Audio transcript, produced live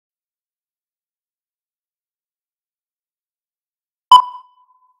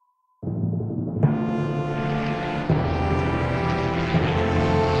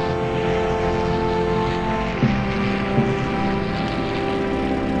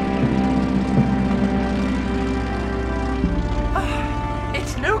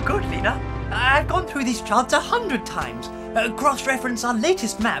through these charts 100 times, cross-reference our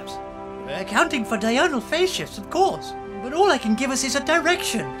latest maps, accounting for diurnal phase shifts, of course. But all I can give us is a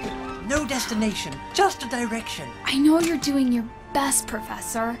direction. No destination, just a direction. I know you're doing your best,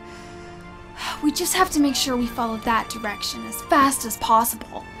 Professor. We just have to make sure we follow that direction as fast as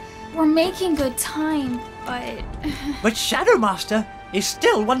possible. We're making good time, but... But Shadow Master is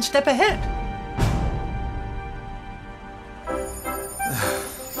still one step ahead.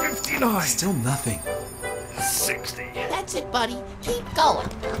 59. Still nothing. 60. That's it, buddy. Keep going.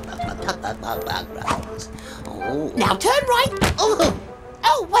 Oh. Now turn right.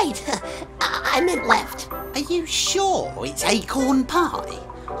 Oh, wait. I meant left. Are you sure it's acorn pie?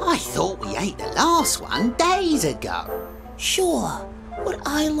 I thought we ate the last one days ago. Sure. Would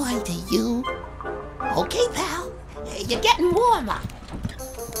I lie to you? Okay, pal. You're getting warmer.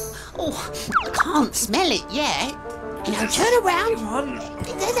 Oh, I can't smell it yet. Now turn around. Come on.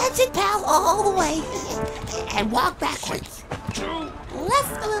 That's it, pal. All the way. And walk backwards. 2.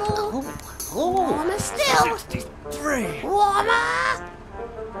 Left a little. Warmer still. 63. Warmer.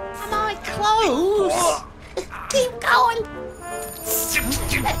 Am I close? Keep going.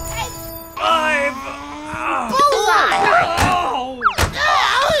 65. Bullseye.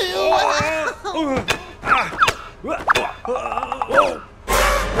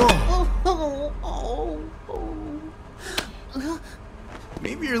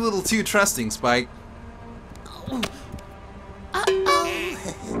 Maybe you're a little too trusting, Spike.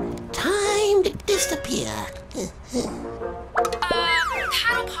 Time to disappear.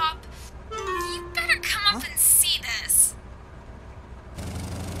 PaddlePop, you better come up and see this.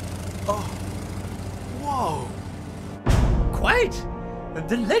 Oh. Whoa. Quite.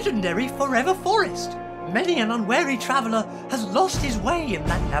 The legendary Forever Forest. Many an unwary traveler has lost his way in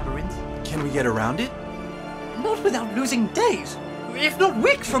that labyrinth. Can we get around it? Not without losing days, if not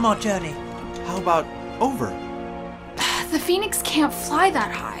weeks from our journey. How about over? The Phoenix can't fly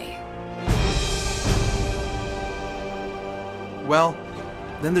that high. Well,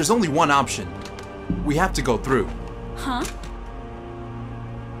 then there's only one option. We have to go through. Huh?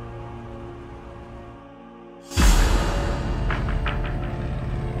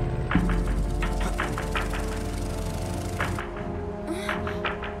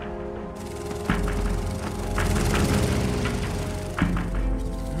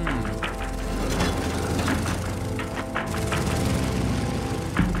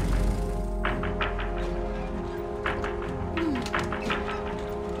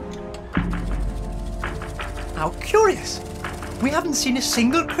 How curious. We haven't seen a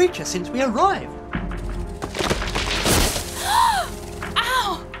single creature since we arrived.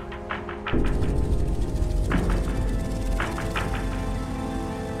 Ow!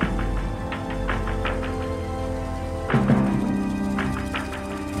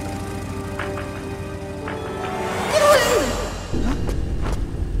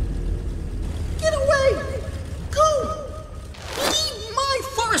 Get away! Go! Leave my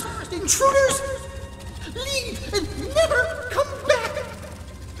forest, intruders! Leave and never come back!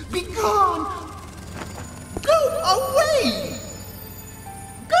 Be gone! Go away!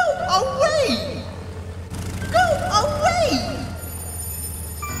 Go away! Go away!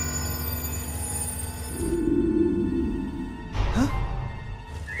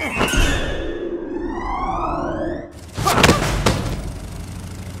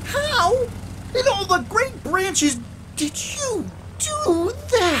 How in all the great branches did you do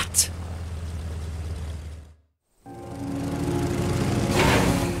that?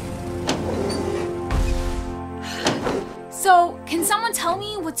 So, can someone tell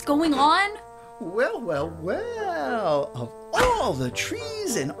me what's going on? Well, well, well, of all the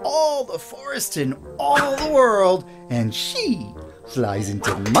trees and all the forests in all the world, and she flies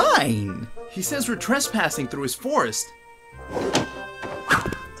into mine. He says we're trespassing through his forest.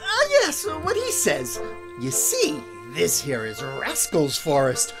 Yes, what he says. You see, this here is Rascal's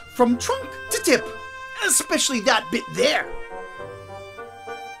forest, from trunk to tip, especially that bit there.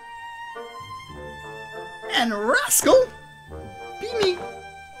 And Rascal, be me.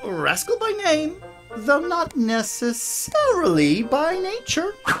 Rascal by name, though not necessarily by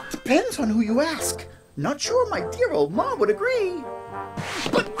nature. Depends on who you ask. Not sure my dear old ma would agree.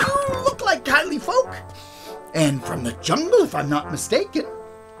 But you look like kindly folk. And from the jungle, if I'm not mistaken.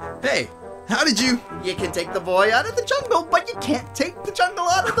 Hey, how did you... You can take the boy out of the jungle, but you can't take the jungle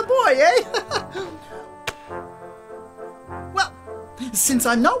out of the boy, eh? Well, since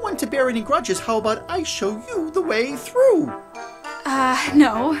I'm not one to bear any grudges, how about I show you the way through?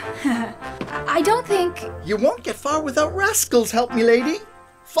 No. I don't think... You won't get far without Rascal's help, me lady.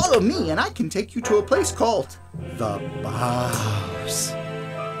 Follow me and I can take you to a place called the Bars.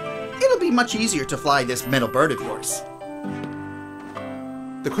 It'll be be much easier to fly this metal bird of yours.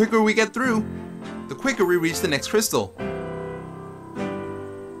 The quicker we get through, the quicker we reach the next crystal.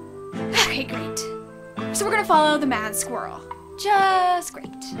 Okay, great. So we're gonna follow the mad squirrel. Just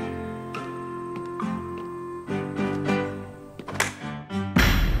great.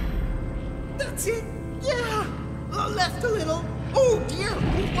 That's it. Yeah. Left a little. Oh dear.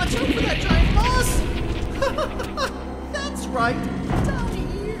 Watch out for that giant moss. That's right. Down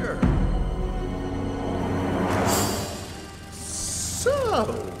here.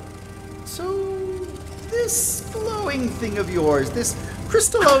 So this glowing thing of yours, this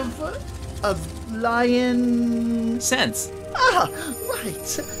crystal of lion Sense. Ah, right.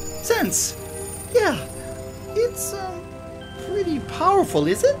 Sense. Yeah. It's pretty powerful,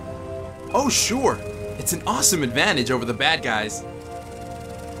 is it? Oh, sure. It's an awesome advantage over the bad guys.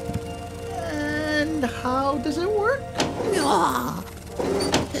 And how does it work? Ah,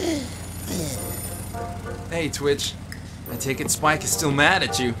 Hey, Twitch. I take it Spike is still mad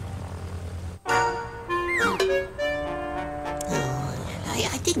at you.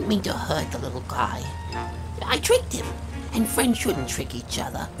 I didn't mean to hurt the little guy. I tricked him, and friends shouldn't trick each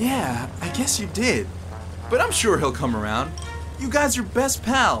other. Yeah, I guess you did. But I'm sure he'll come around. You guys are best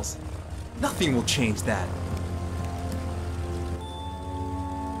pals. Nothing will change that.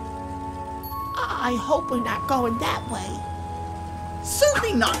 I hope we're not going that way.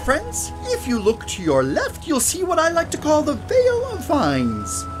 Certainly not, friends. If you look to your left, you'll see what I like to call the Veil of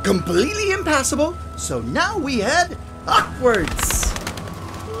Vines. Completely impassable, so now we head upwards.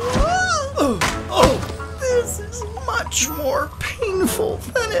 Oh, this is much more painful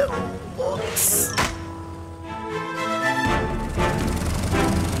than it looks.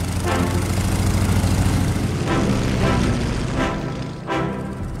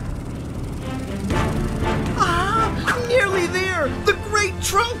 Nearly there! The great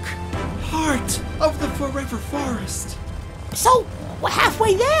trunk! Heart of the forever forest. So, we're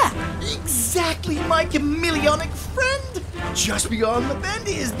halfway there. Exactly, my chameleonic friend! Just beyond the bend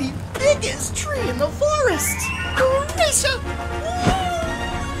is the biggest tree in the forest! Gracia!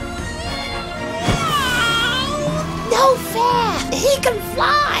 No fair. He can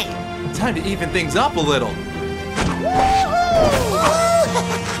fly. Time to even things up a little.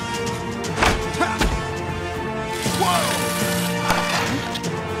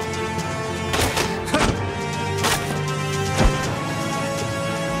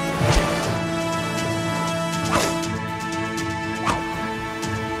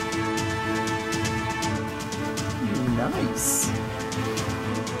 Nice.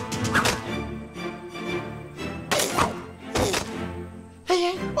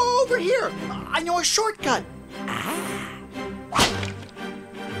 Hey, over here! I know a shortcut!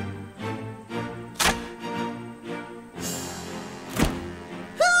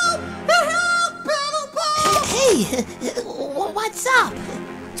 Help! PaddlePop! Hey, what's up?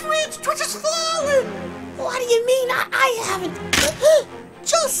 Twitch is falling! What do you mean? I haven't.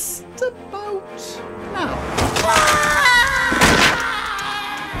 Just about now.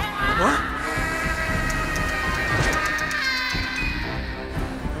 What?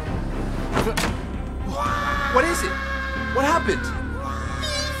 What is it? What happened?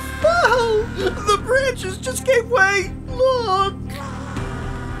 Wow! The branches just gave way! Look!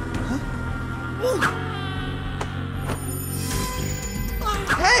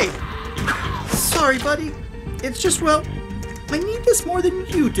 Hey! Sorry, buddy. It's just, well, I need this more than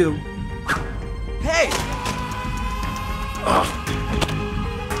you do. Hey!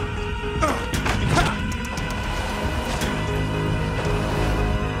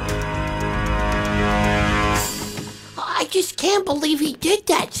 I just can't believe he did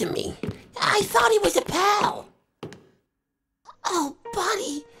that to me. I thought he was a pal. Oh,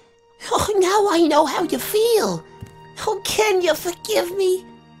 buddy. Oh, now I know how you feel. Oh, can you forgive me?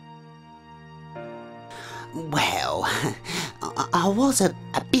 Well, I was a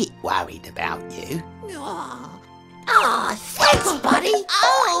bit worried about you. Ah, thanks, buddy.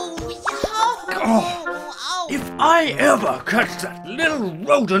 If I ever catch that little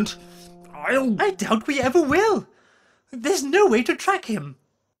rodent, I doubt we ever will. There's no way to track him.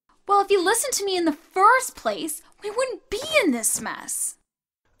 Well, if you listened to me in the first place, we wouldn't be in this mess.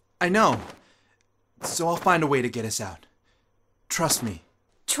 I know. So I'll find a way to get us out. Trust me.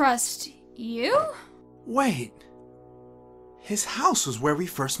 Trust you? Wait. His house was where we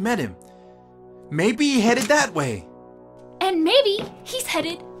first met him. Maybe he headed that way. And maybe he's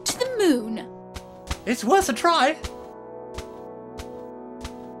headed to the moon. It's worth a try.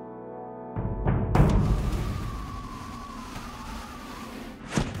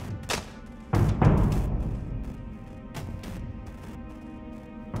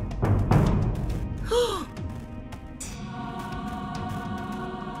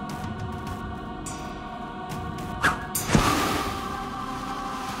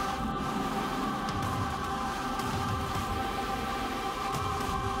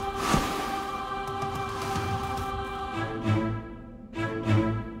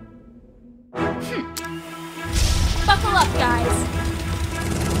 guys.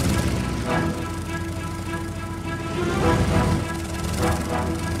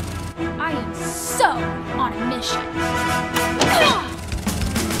 I am so on a mission. Huh.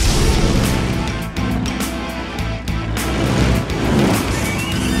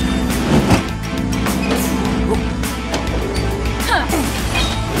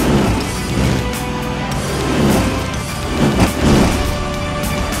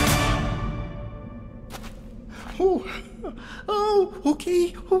 Oh,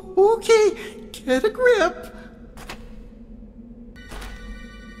 okay, okay. Get a grip.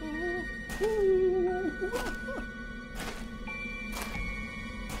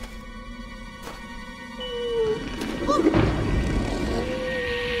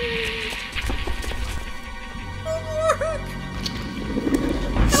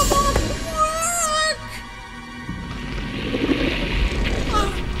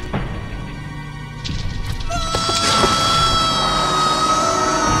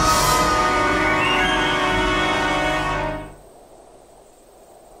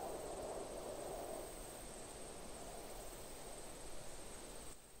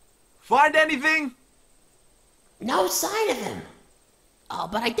 Find anything? No sign of him. Oh,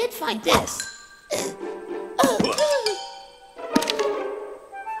 but I did find this. Oh,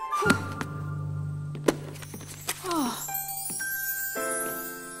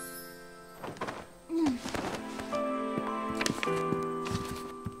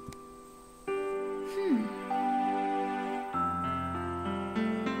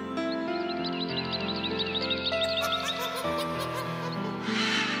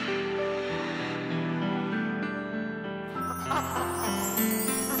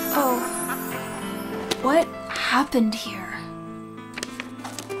 what happened here?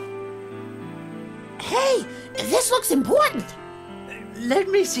 Hey, this looks important. Let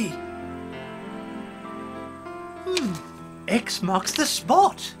me see. X marks the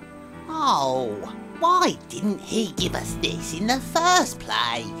spot. Oh, why didn't he give us this in the first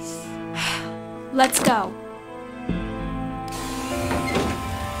place? Let's go.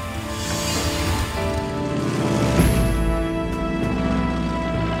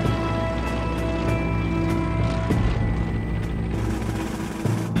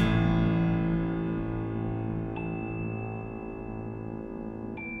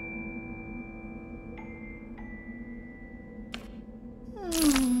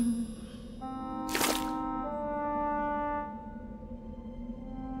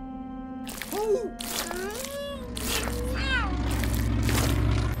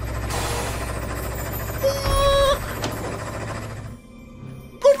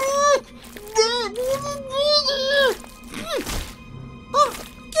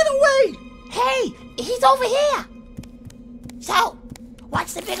 He's over here. So,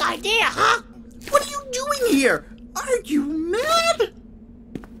 what's the big idea, huh? What are you doing here? Are you mad?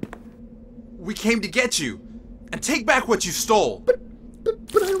 We came to get you and take back what you stole. But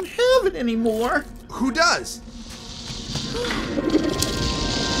I don't have it anymore. Who does?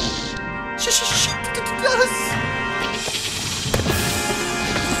 She does.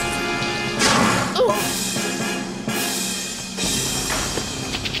 Oh.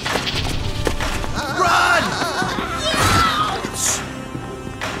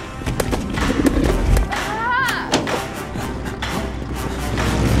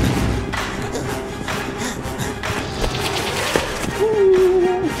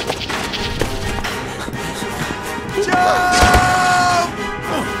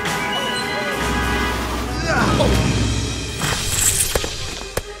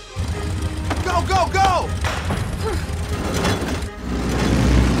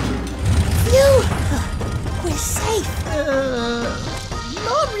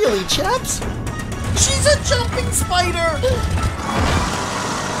 Not really, chaps. She's a jumping spider!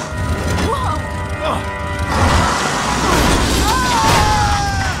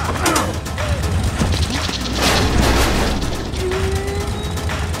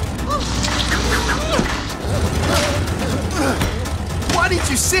 Why didn't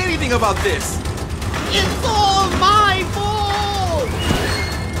you say anything about this? It's all my fault!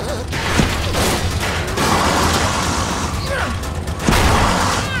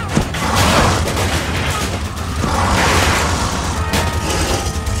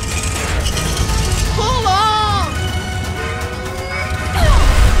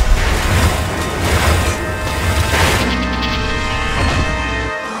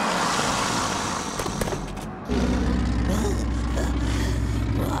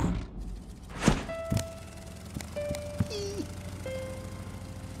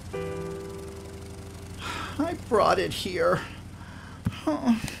 I brought it here.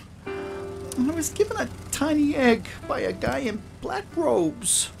 I was given a tiny egg by a guy in black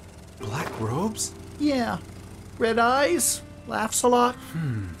robes. Black robes? Yeah. Red eyes, laughs a lot.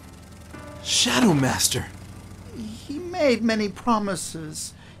 Shadow Master. He made many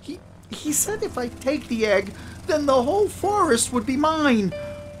promises. He said if I take the egg, then the whole forest would be mine.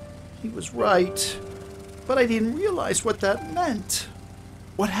 He was right, but I didn't realize what that meant.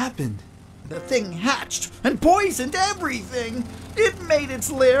 What happened? The thing hatched and poisoned everything. It made its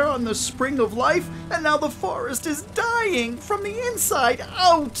lair on the spring of life, and now the forest is dying from the inside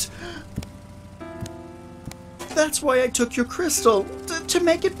out. That's why I took your crystal, to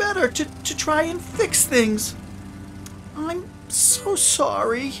make it better, to try and fix things. I'm so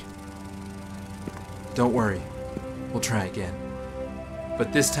sorry. Don't worry. We'll try again.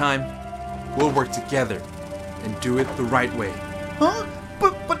 But this time, we'll work together and do it the right way. Huh?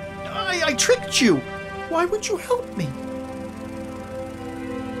 But I tricked you. Why would you help me?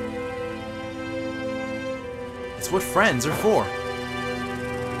 It's what friends are for.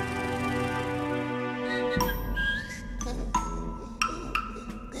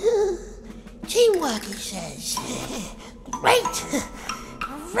 Teamwork, he says. Great!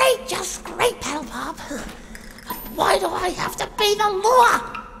 Great, just great, PaddlePop. Why do I have to be the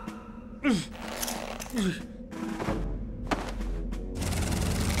law?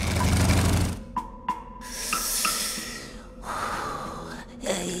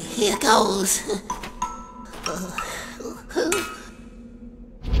 Here goes.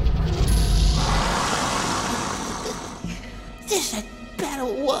 This had better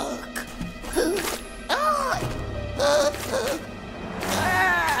work.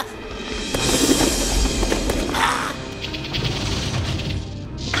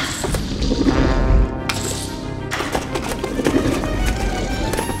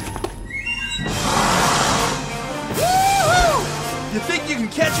 You think you can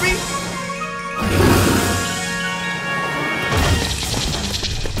catch me?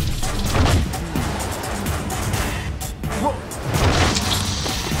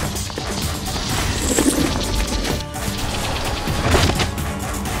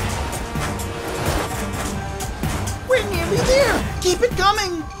 We're nearly there. Keep it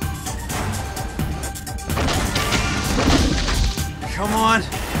coming. Come on.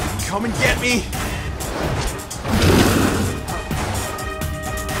 Come and get me.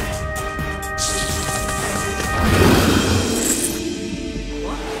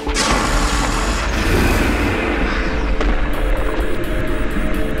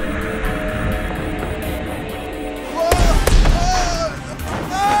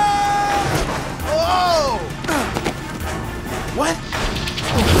 What?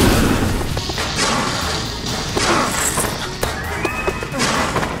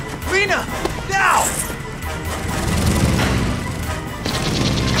 Leena! Now!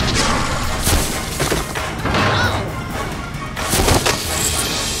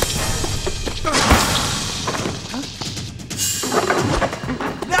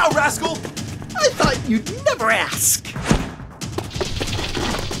 Now, rascal! I thought you'd never ask.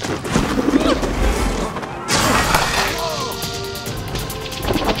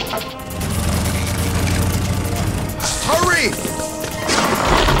 Hurry!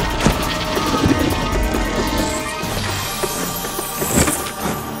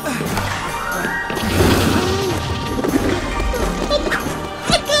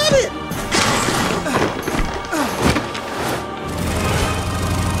 I got it.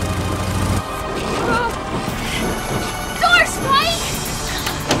 Door, Spike!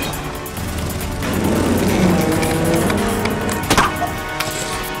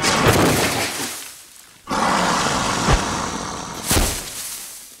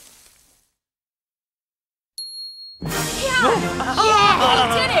 Yeah,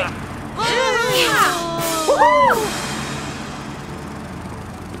 we did it! Yeah! Woo!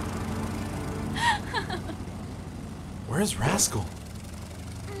 Where's Rascal?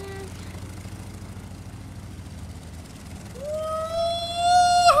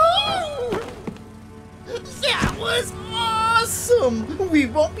 That was awesome. We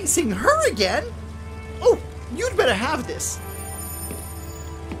won't be seeing her again. Oh, you'd better have this.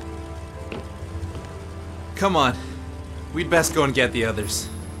 Come on. We'd best go and get the others.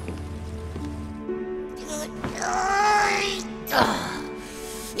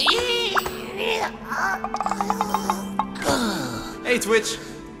 Hey, Twitch.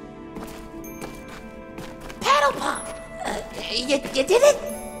 PaddlePop! You did it?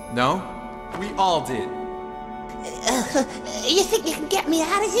 No, we all did. You think you can get me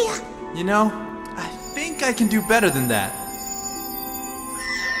out of here? You know, I think I can do better than that.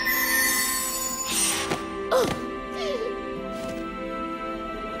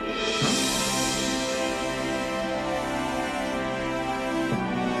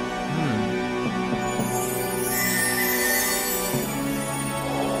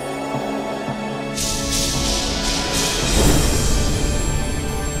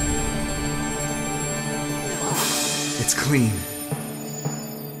 clean.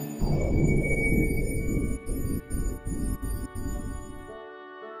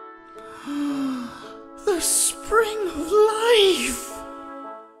 The spring of life!